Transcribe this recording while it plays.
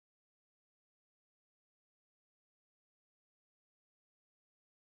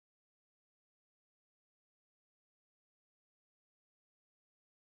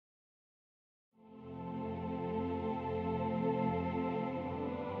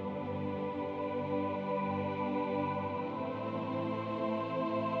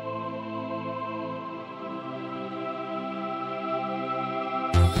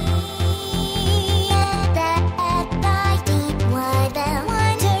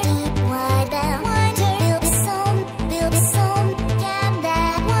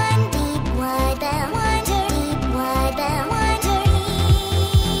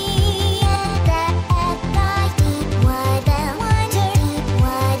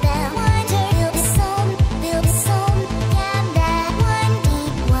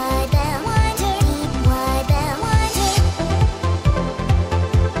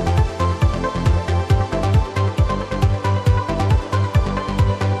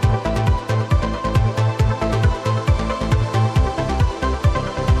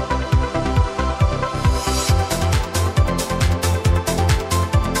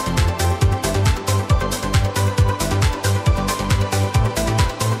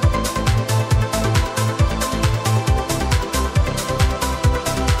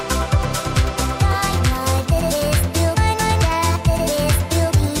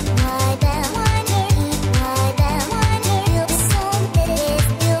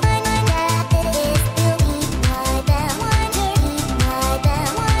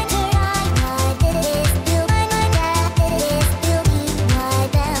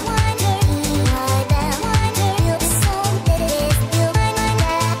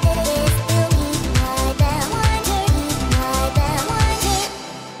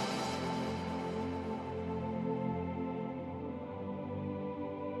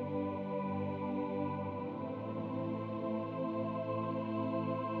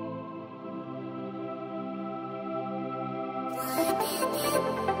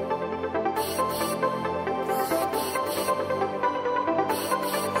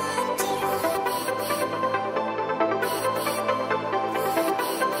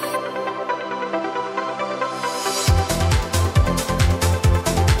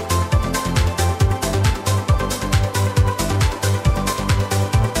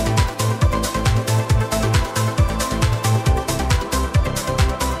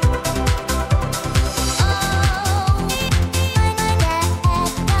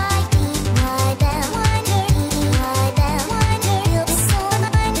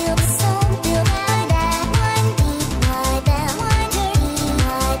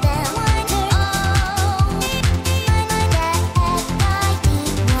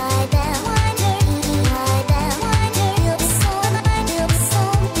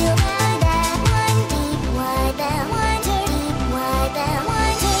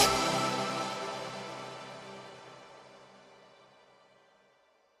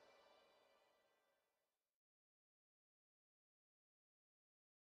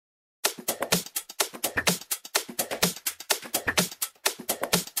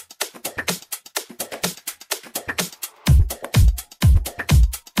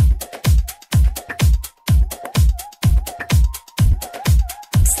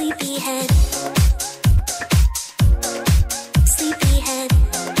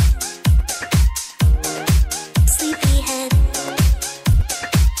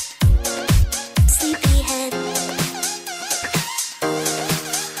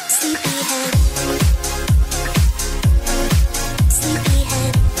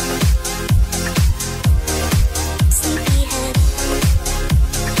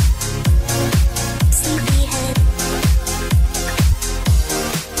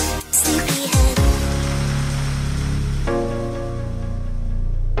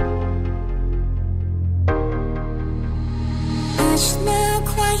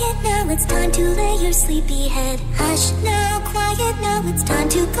it's time to lay your sleepy head. Hush now, quiet now, it's time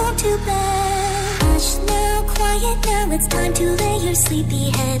to go to bed. Hush now, quiet now, it's time to lay your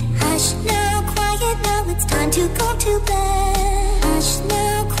sleepy head. Hush now,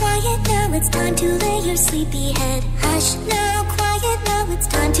 quiet now, it's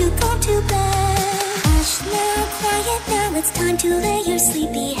time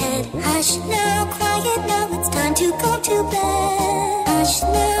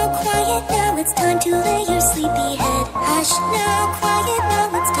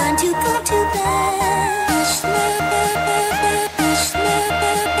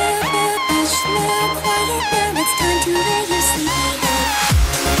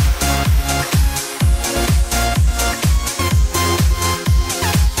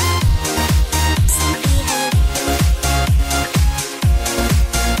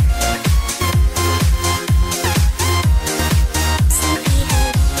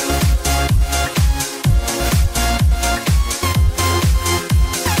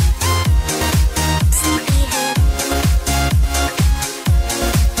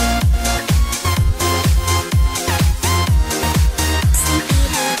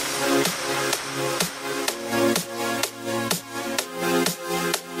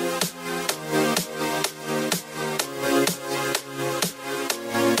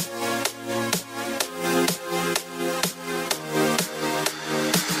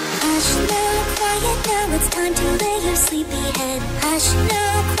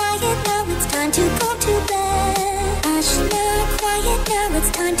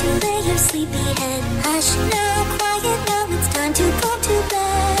to go to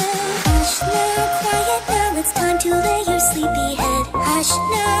bed. Hush now, quiet now, it's time to lay your sleepy head. Hush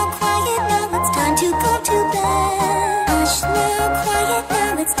now, quiet now, it's time to go to bed. Hush now, quiet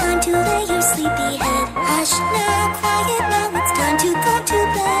now, it's time to lay your sleepy head. Hush now, quiet now, it's time to go to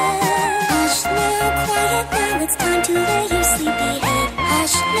bed. Hush now, quiet now, it's time to lay your sleepy head.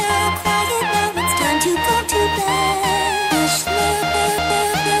 Hush now, quiet now, it's time to go to bed. Hush now,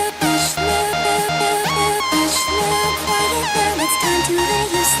 hush now, hush now, quiet now, it's time to lay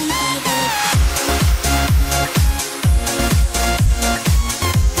your sleepy head.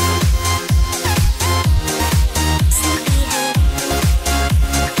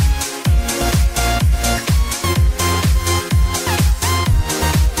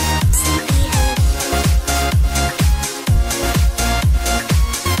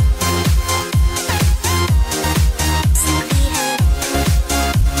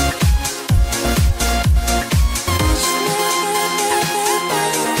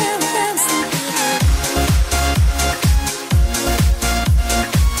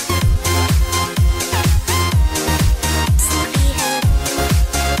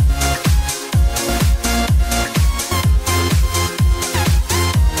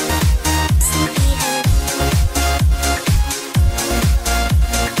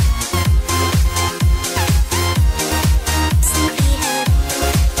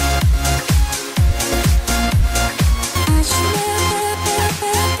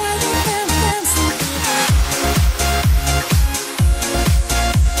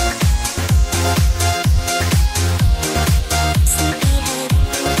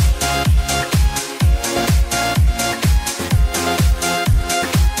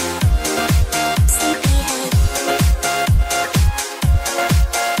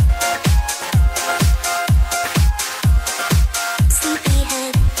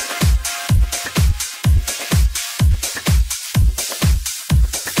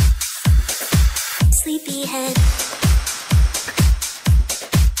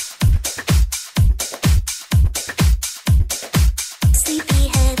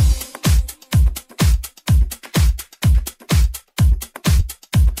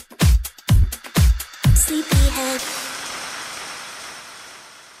 sleepyhead.